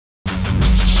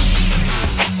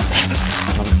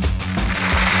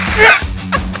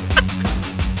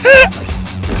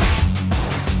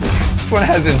one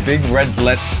has this big red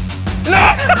letter.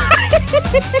 No!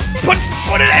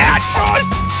 Put it out, Josh!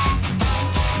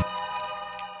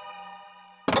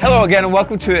 Hello again and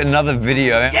welcome to another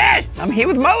video. Yes! I'm here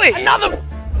with Moe. Another!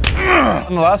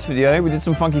 On the last video, we did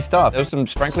some funky stuff. There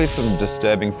was frankly, some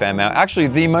disturbing fan mail. Actually,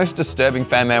 the most disturbing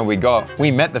fan mail we got, we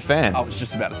met the fan. I was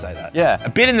just about to say that. Yeah. A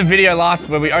bit in the video last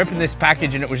where we opened this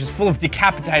package and it was just full of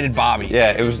decapitated Barbies. Yeah,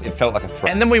 it felt like a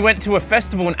threat. And then we went to a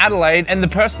festival in Adelaide and the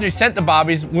person who sent the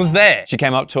Barbies was there. She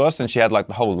came up to us and she had like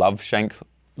the whole love shank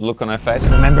look on her face.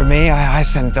 Remember me? I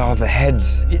sent all the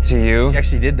heads to you. She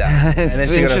actually did that.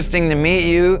 It's interesting to meet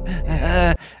you.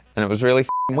 And it was really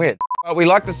weird. But we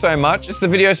liked it so much. Just the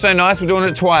video's so nice, we're doing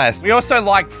it twice. We also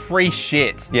like free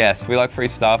shit. Yes, we like free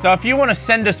stuff. So if you want to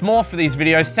send us more for these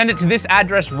videos, send it to this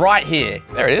address right here.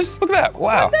 There it is. Look at that.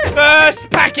 Wow. First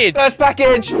package. First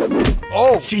package.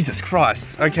 Oh. Jesus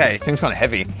Christ. Okay. Seems kind of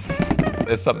heavy.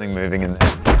 There's something moving in there.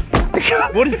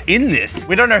 What is in this?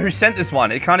 We don't know who sent this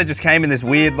one. It kind of just came in this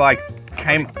weird, like,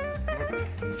 came...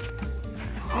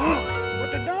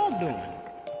 What the dog doing?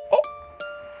 Oh.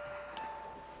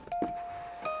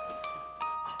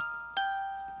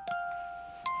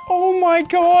 Oh my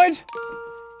God.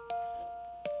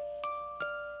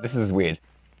 This is weird. Do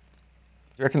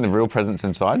you reckon the real present's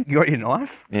inside? You got your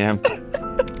knife? Yeah.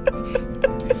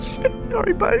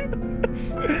 Sorry, buddy.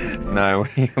 No,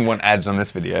 we want ads on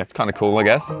this video. It's kind of cool, I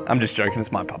guess. I'm just joking,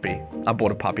 it's my puppy. I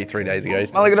bought a puppy 3 days ago.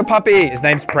 Molly got a puppy. His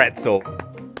name's Pretzel.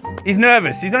 He's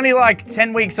nervous. He's only like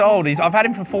 10 weeks old. I've had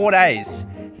him for 4 days.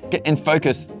 Get in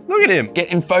focus. Look at him. Get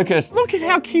in focus. Look at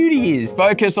how cute he is.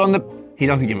 Focus on the... He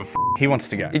doesn't give a f. He wants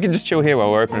to go. You can just chill here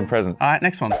while we're opening presents. All right,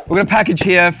 next one. We're gonna package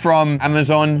here from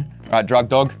Amazon. All right, drug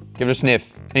dog, give it a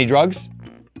sniff. Any drugs?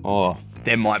 Oh.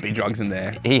 There might be drugs in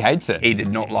there. He hates it. He did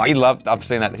not like it. I've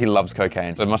seen that, he loves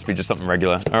cocaine. So it must be just something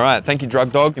regular. All right, thank you,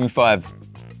 drug dog. Give me 5.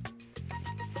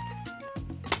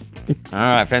 All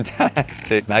right,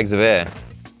 fantastic. Bags of air.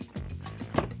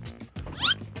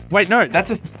 Wait, no,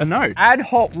 that's a note. Add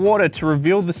hot water to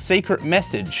reveal the secret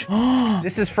message.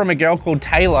 This is from a girl called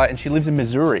Taylor and she lives in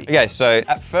Missouri. Okay, so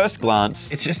at first glance,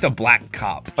 It's just a black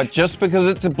cup. but just because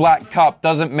it's a black cup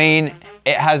doesn't mean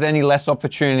it has any less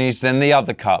opportunities than the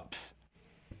other cups.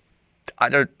 I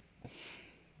don't...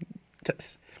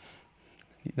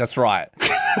 That's right.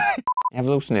 Have a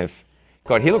little sniff.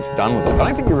 God, he looks done with it. I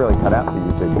don't think you're really cut out for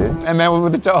YouTube, dude. Fan mail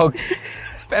with the dog.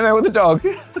 Fan mail with the dog.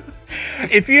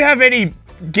 If you have any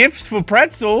gifts for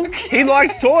Pretzel, he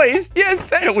likes toys.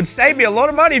 Yes, and it would save me a lot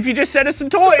of money if you just sent us some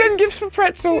toys. Send gifts for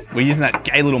Pretzel. We're using that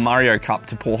gay little Mario cup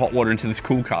to pour hot water into this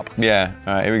cool cup. Yeah,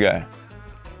 all right, here we go.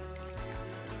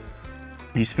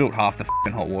 You spilled half the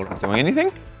f***ing hot water. Doing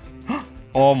anything?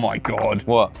 Oh my God.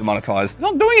 What? Demonetized. It's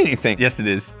not doing anything. Yes, it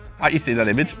is. You see that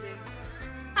image?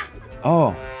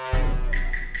 Oh.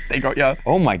 They got you.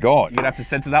 Oh my God. You're gonna have to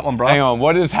censor that one, bro. Hang on,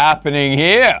 what is happening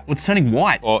here? Well, it's turning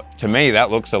white. Well, to me, that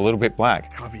looks a little bit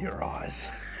black. Cover your eyes.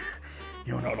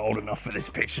 You're not old enough for this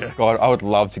picture. God, I would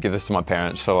love to give this to my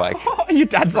parents for like... Your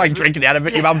dad's like drinking out of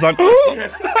it. Your mum's like,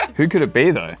 Who could it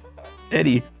be though?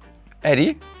 Eddie.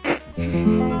 Eddie?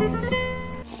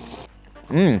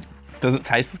 Mmm. Does it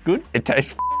taste good? It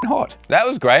tastes hot. That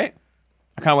was great.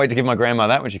 I can't wait to give my grandma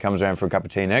that when she comes around for a cup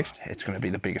of tea next. It's gonna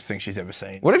be the biggest thing she's ever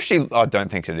seen. What if she... Oh, I don't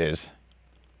think it is.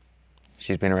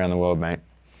 She's been around the world, mate.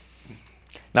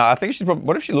 No, I think she's probably...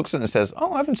 What if she looks at it and says,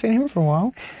 oh, I haven't seen him for a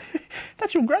while.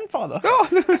 That's your grandfather. Oh,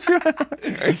 that's right.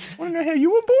 Want to know how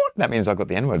you were born? That means I got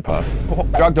the N-word pass. Oh,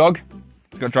 drug dog.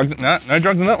 It's got drugs. No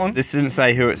drugs in that one. This didn't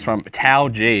say who it's from. Tao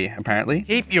G, apparently.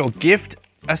 Keep your gift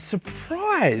a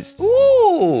surprise.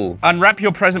 Ooh. Unwrap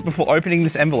your present before opening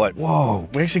this envelope. Whoa.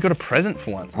 We actually got a present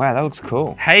for once. Wow, that looks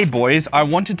cool. Hey boys, I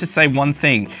wanted to say one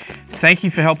thing. Thank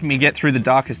you for helping me get through the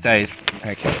darkest days.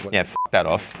 Okay. Yeah, f that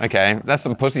off. Okay, that's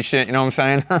some pussy shit, you know what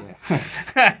I'm saying?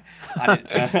 I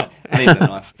need the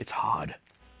knife. It's hard.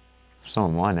 So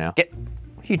am I now. What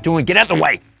are you doing? Get out the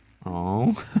way.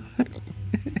 Oh.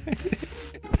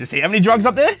 Does he have any drugs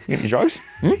up there? You got any drugs?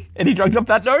 Any drugs up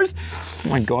that nose? Oh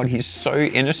my God, he's so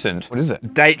innocent. What is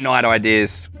it? Date night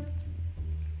ideas.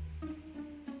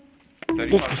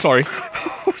 Oh, sorry.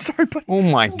 Oh, sorry, buddy. Oh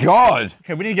my God.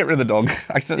 Okay, we need to get rid of the dog.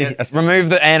 Accidentally. Yeah.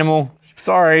 Remove the animal.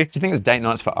 Sorry. Do you think it's date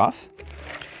nights for us?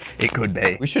 It could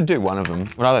be. We should do one of them.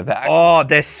 What are they? That? Oh,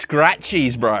 they're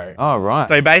scratchies, bro. Oh, right.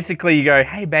 So basically you go,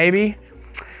 hey baby,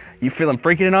 you feeling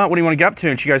freaky tonight? What do you want to get up to?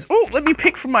 And she goes, oh, let me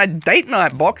pick from my date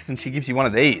night box. And she gives you one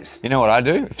of these. You know what I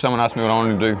do? If someone asks me what I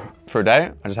want to do for a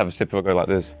date, I just have a sip of it, go like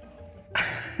this.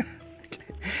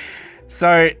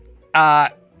 So,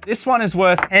 This one is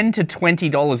worth $10 to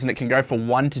 $20 and it can go for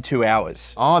 1 to 2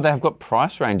 hours. Oh, they have got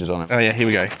price ranges on it. Oh yeah, here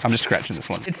we go. I'm just scratching this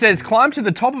one. It says, climb to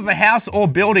the top of a house or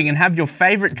building and have your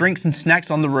favorite drinks and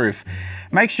snacks on the roof.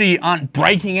 Make sure you aren't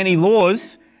breaking any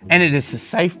laws and it is a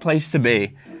safe place to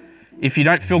be. If you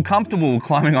don't feel comfortable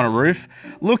climbing on a roof,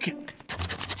 look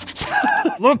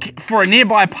for a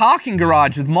nearby parking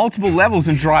garage with multiple levels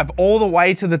and drive all the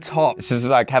way to the top. This is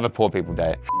like have a poor people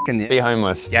date. Be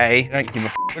homeless. Yay, don't give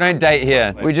a We don't date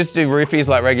here. We just do roofies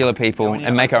like regular people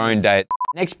and make our own date.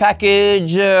 Next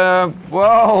package,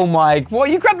 whoa, Mike. What,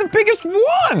 you grabbed the biggest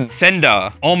one?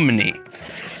 Sender, Omni.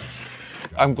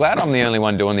 I'm glad I'm the only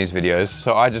one doing these videos,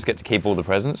 so I just get to keep all the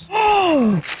presents.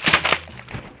 Oh!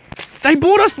 They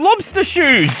bought us lobster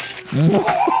shoes!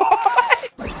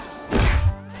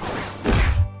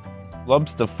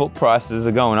 Lobster foot prices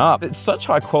are going up. It's such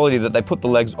high quality that they put the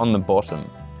legs on the bottom.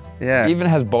 Yeah. It even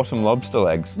has bottom lobster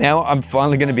legs. Now I'm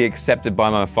finally gonna be accepted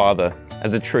by my father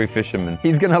as a true fisherman.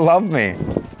 He's gonna love me.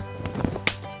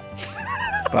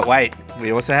 But wait,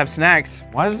 we also have snacks.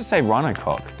 Why does it say rhino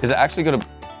cock? Is it actually got a...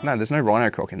 No, there's no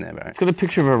rhino cock in there, bro. It's got a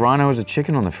picture of a rhino as a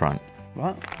chicken on the front.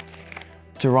 What?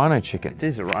 It's a rhino chicken. It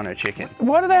is a rhino chicken.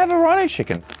 Why do they have a rhino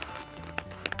chicken?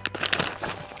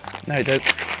 No, don't.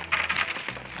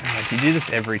 Oh, you do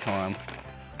this every time.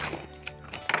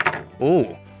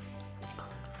 Ooh.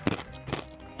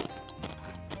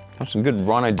 That's some good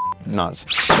rhino nuts.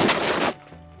 I'm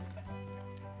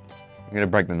gonna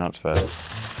break the nuts first.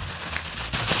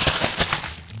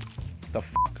 The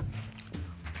f***?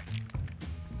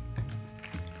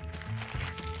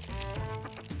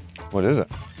 What is it?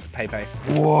 It's a Pepe.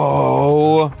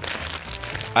 Whoa.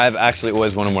 I've actually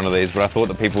always wanted one of these, but I thought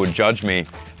that people would judge me.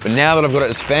 But now that I've got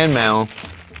it as fan mail,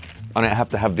 I don't have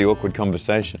to have the awkward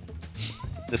conversation.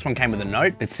 This one came with a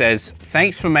note. It says,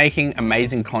 thanks for making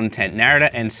amazing content. Narrator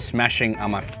and smashing are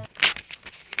my...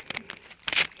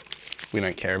 We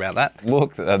don't care about that.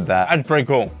 Look at that. That's pretty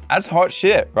cool. That's hot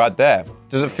shit right there.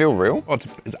 Does it feel real? Oh,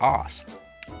 it's ass.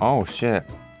 Oh shit.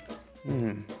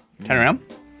 Turn around.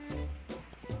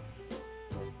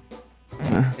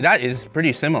 That is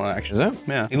pretty similar, actually. Is it?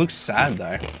 Yeah. He looks sad,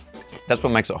 though. That's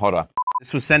what makes it hotter.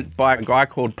 This was sent by a guy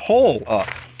called Paul. Oh.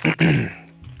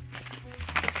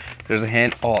 There's a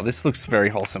hand. Oh, this looks very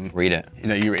wholesome. Read it. You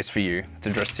know, it's for you. It's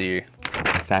addressed to you.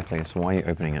 Exactly, so why are you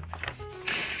opening it?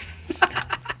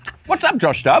 What's up,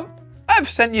 Josh Dub? I've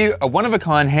sent you a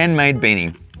one-of-a-kind handmade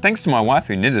beanie. Thanks to my wife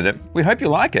who knitted it. We hope you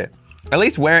like it. At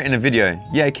least wear it in a video.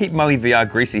 Yeah, keep Mully VR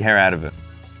greasy hair out of it.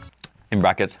 In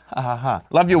brackets, ha ha ha.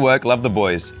 Love your work, love the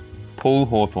boys. Paul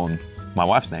Hawthorne. My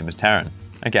wife's name is Taryn.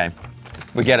 Okay,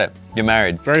 we get it. You're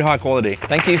married. Very high quality.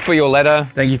 Thank you for your letter.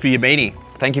 Thank you for your beanie.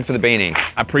 Thank you for the beanie.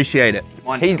 I appreciate it.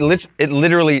 It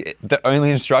literally, the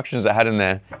only instructions I had in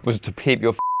there was to keep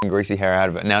your greasy hair out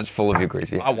of it. Now it's full of your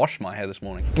greasy hair. I washed my hair this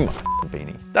morning. Give me my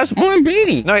beanie. That's my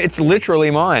beanie. No, it's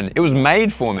literally mine. It was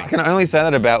made for me. I can only say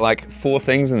that about like 4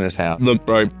 things in this house. Look,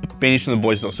 bro, beanies from the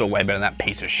boys is also way better than that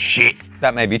piece of shit.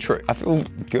 That may be true. I feel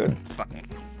good.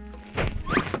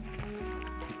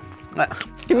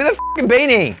 Give me the fucking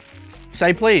beanie.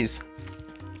 Say please.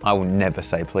 I will never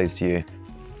say please to you.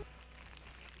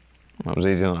 That was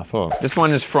easier than I thought. This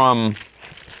one is from...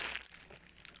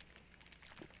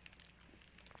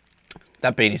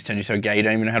 That beanie's turned you so gay you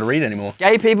don't even know how to read anymore.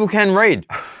 Gay people can read.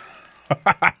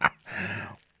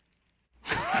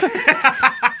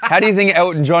 How do you think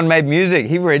Elton John made music?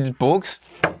 He reads books.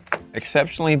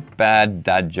 Exceptionally bad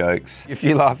dad jokes. If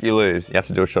you laugh, you lose. You have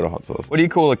to do a shot of hot sauce. What do you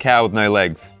call a cow with no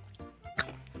legs?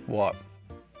 What?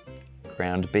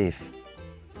 Ground beef.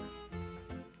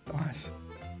 Nice.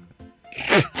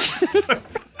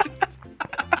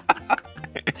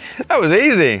 That was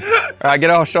easy. All right, get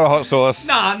a shot of hot sauce.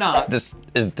 Nah. This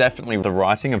is definitely the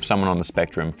writing of someone on the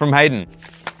spectrum. From Hayden.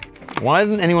 Why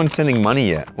isn't anyone sending money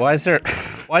yet? Why is there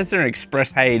an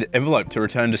express paid envelope to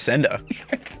return to sender?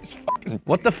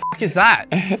 What the fuck is that?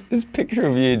 This picture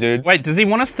of you, dude. Wait, does he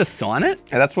want us to sign it?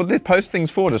 Yeah, that's what they post things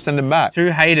for, to send them back.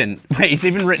 To Hayden. Wait, he's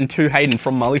even written to Hayden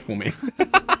from Mully for me.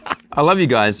 I love you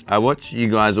guys. I watch you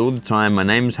guys all the time. My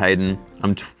name's Hayden.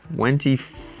 I'm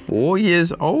 24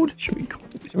 years old. Should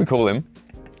we call him?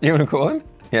 You want to call him?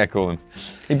 Yeah, call him.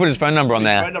 He put his phone number on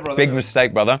there. Big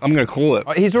mistake, brother. I'm gonna call it.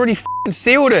 Oh, he's already f***ing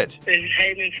sealed it. This is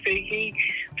Hayden speaking.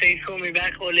 Please call me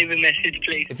back or leave a message,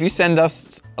 please. If you send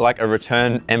us like a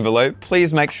return envelope,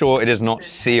 please make sure it is not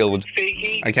sealed.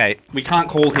 Speaking. Okay, we can't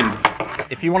call him.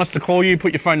 If you want us to call you,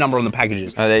 put your phone number on the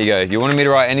packages. Oh, there you go. You wanted me to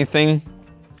write anything?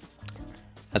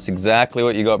 That's exactly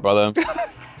what you got, brother.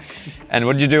 And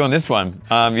what did you do on this one?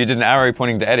 You did an arrow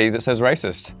pointing to Eddie that says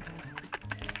racist.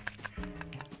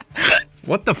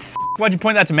 What the f? Why'd you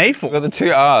point that to me for? Got the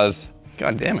 2 R's.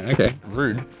 God damn it, okay.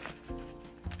 Rude.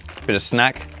 Bit of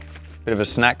snack. Bit of a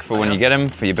snack for when you get him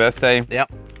for your birthday.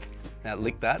 Yep. Now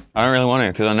lick that. I don't really want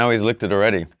to because I know he's licked it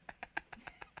already.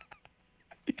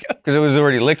 Because it was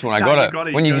already licked when I got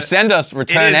it. When you send us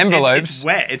return envelopes, it's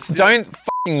wet. It's still... don't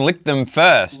fucking lick them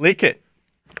first. Lick it.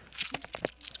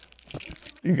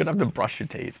 You're gonna have to brush your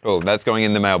teeth. Oh, that's going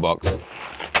in the mailbox.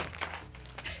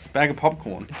 It's a bag of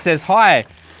popcorn. It says, hi,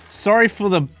 sorry for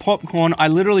the popcorn. I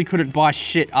literally couldn't buy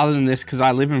shit other than this because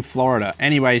I live in Florida.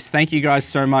 Anyways, thank you guys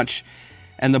so much.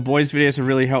 And the boys' videos have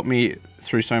really helped me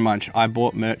through so much. I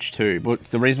bought merch too. But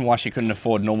the reason why she couldn't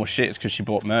afford normal shit is because she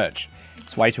bought merch.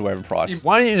 It's way too overpriced.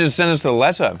 Why don't you just send us a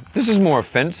letter? This is more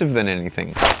offensive than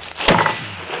anything.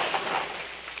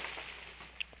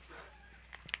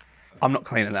 I'm not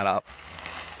cleaning that up.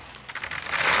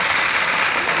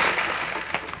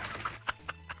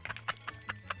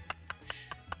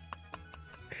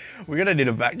 We're gonna need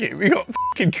a vacuum. We got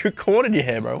fucking cord in your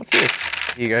hair, bro. What's this?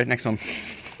 Here you go, next one.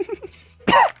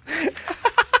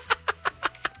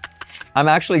 I'm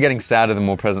actually getting sadder the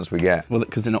more presents we get. Well,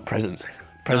 because they're not presents.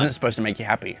 Presents are supposed to make you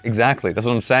happy. Exactly, that's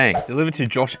what I'm saying. Delivered to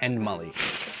Josh and Mully.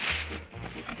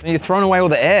 And you're throwing away all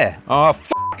the air. Oh,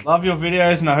 f. Love your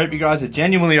videos and I hope you guys are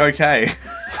genuinely okay.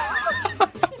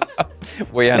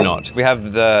 We are not. We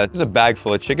have this is a bag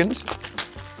full of chickens.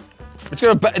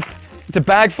 It's a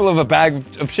bag full of a bag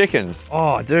of chickens.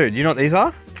 Oh, dude, you know what these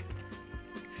are?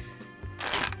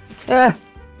 They're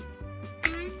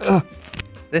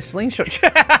slingshot.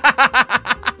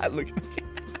 Look.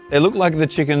 They look like the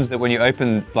chickens that when you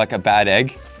open like a bad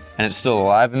egg and it's still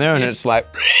alive in there and it's like,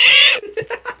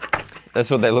 that's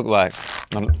what they look like.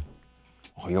 Oh,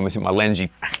 you almost hit my lens, you.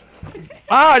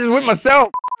 Ah, I just whipped myself.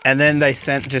 And then they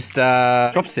sent just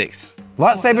chopsticks.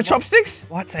 Lightsaber chopsticks?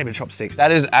 Lightsaber chopsticks.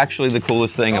 That is actually the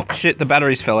coolest thing. Oh shit, the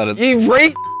batteries fell out of You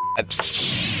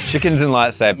Chickens and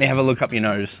lightsaber. Let me have a look up your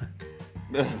nose.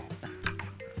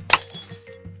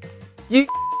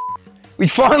 We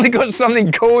finally got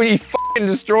something cool and you fucking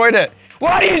destroyed it.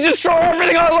 Why do you destroy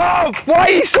everything I love? Why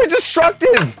are you so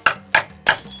destructive?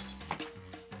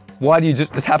 Why do you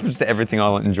just, this happens to everything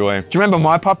I enjoy. Do you remember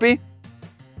my puppy?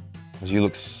 You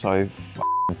look so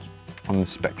fucking on the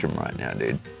spectrum right now,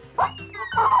 dude.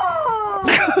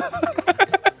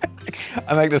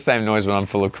 I make the same noise when I'm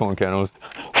full of corn kernels.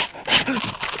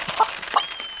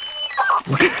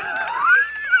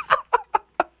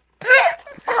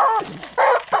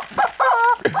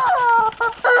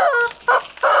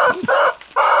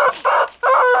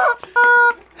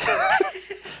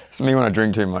 It's me when I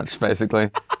drink too much, basically.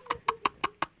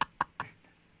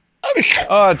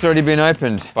 Oh, it's already been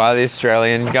opened by the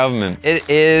Australian government. It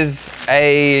is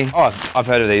oh, I've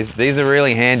heard of these. These are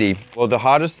really handy. Well, the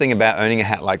hardest thing about owning a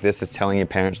hat like this is telling your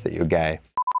parents that you're gay.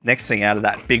 Next thing out of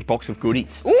that big box of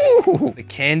goodies. Ooh! The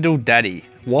DubDaddy.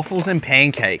 Waffles and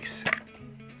pancakes.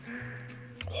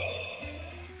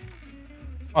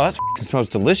 Oh, that smells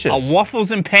delicious. A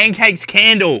waffles and pancakes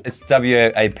candle. It's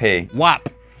W-A-P. WAP.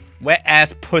 Wet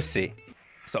ass pussy.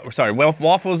 Sorry,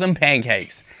 waffles and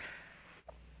pancakes.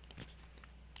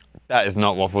 That is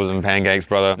not waffles and pancakes,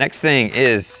 brother. Next thing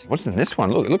is, what's in this one?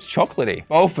 Look, it looks chocolatey.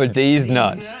 Bowl for D's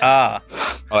nuts. Ah.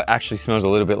 Oh, it actually smells a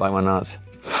little bit like my nuts.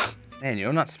 Man,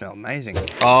 your nuts smell amazing.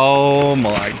 Oh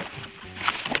my.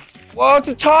 Whoa, it's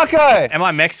a taco! Am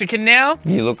I Mexican now?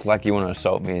 You look like you want to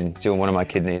assault me and steal one of my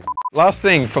kidneys. Last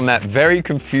thing from that very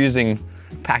confusing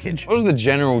package. What was the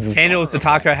general? Candles, the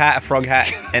taco hat, a frog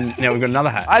hat, and now we've got another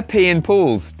hat. I pee in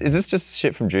pools. Is this just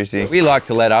shit from Juicy? We like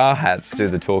to let our hats do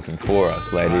the talking for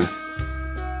us, ladies.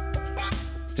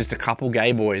 Just a couple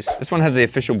gay boys. This one has the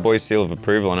official boy seal of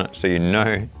approval on it, so you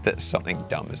know that something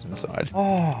dumb is inside.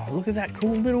 Oh, look at that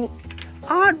cool little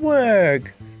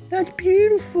artwork. That's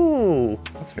beautiful.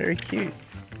 That's very cute.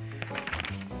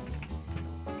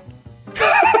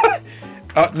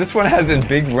 Oh, this one has in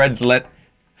big red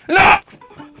No!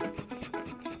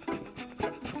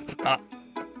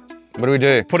 What do we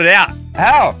do? Put it out.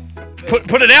 How?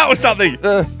 Put it out with something.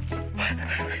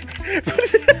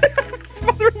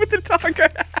 Smother it with the taco.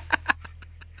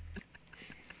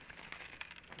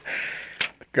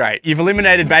 Great. You've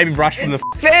eliminated Baby Brush from the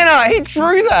Santa, he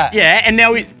drew that. Yeah, and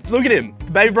now look at him.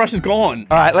 Baby Brush is gone.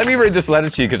 All right, let me read this letter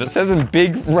to you because it says in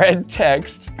big red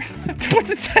text. What's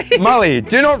it say? Mully,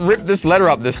 do not rip this letter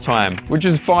up this time, which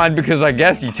is fine because I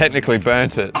guess you technically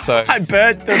burnt it, so. I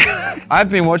burnt it. I've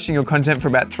been watching your content for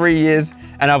about 3 years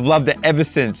and I've loved it ever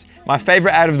since. My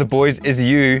favorite out of the boys is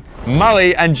you,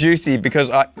 Mully and Juicy because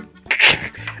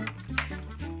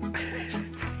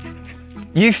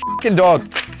You f***ing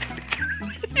dog.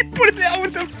 You put it out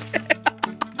with the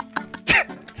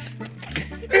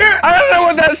I don't know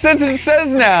what that sentence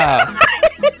says now.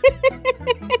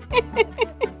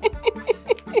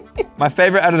 My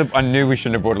favorite out of the, I knew we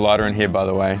shouldn't have brought a lighter in here, by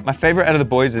the way. My favorite out of the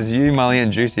boys is you, Mully,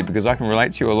 and Juicy, because I can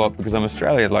relate to you a lot because I'm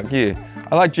Australian like you.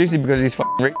 I like Juicy because he's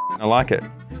f***ing rich and I like it.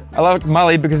 I like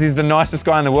Mully because he's the nicest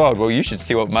guy in the world. Well, you should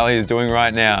see what Mully is doing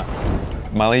right now.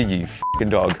 Mully, you f***ing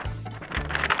dog.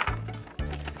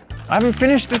 I haven't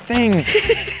finished the thing.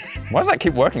 Why does that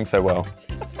keep working so well?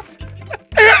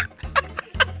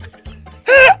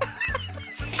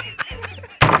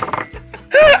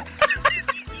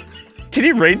 Can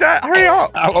you read that? Hurry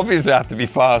up. I obviously have to be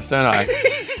fast, don't I?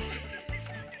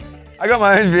 I got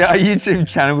my own VR YouTube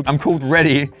channel. I'm called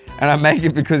Ready, and I make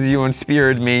it because you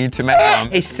inspired me to make one.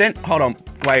 He sent, hold on,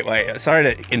 wait,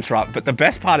 sorry to interrupt, but the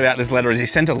best part about this letter is he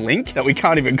sent a link that we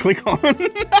can't even click on.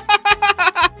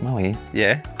 Mully,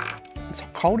 Yeah? It's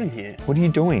cold in here. what are you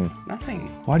doing? Nothing.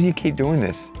 Why do you keep doing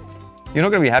this? You're not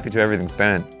gonna be happy till everything's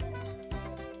burnt.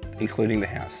 Including the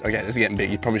house. Okay, this is getting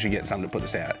big. You probably should get something to put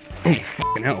this out. Oh,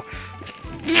 fucking hell.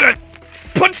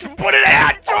 Put it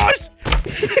out, Josh!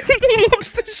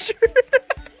 Lobster shoe.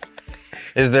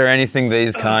 Is there anything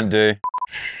these can't do?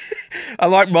 I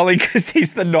like Molly because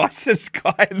he's the nicest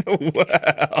guy in the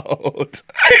world.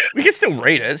 We can still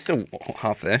read it. It's still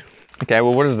half there. Okay,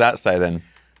 well, what does that say then?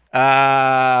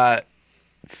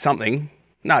 Something.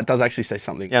 No, it does actually say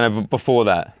something. Yeah, no, but before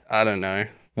that. I don't know.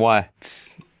 Why?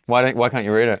 Why can't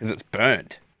you read it? Because it's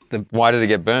burnt. Why did it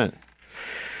get burnt?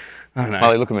 I don't know.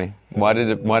 Molly, look at me. Why did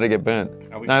it get burnt?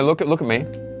 No, look at me.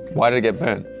 Why did it get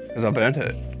burnt? Because I burnt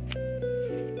it.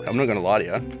 I'm not gonna lie to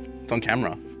you. It's on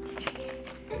camera.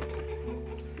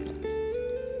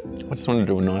 I just wanted to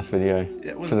do a nice video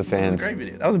for the fans. It was a great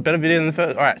video. That was a better video than the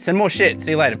first. All right, send more shit.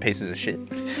 See you later, pieces of shit.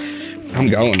 I'm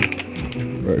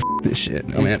going. Bro, this shit.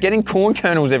 I'm out. Getting corn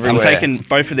kernels everywhere. I'm taking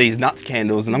both of these nuts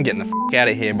candles and I'm getting the out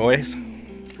of here, boys.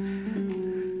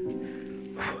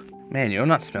 Man, your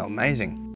nuts smell amazing.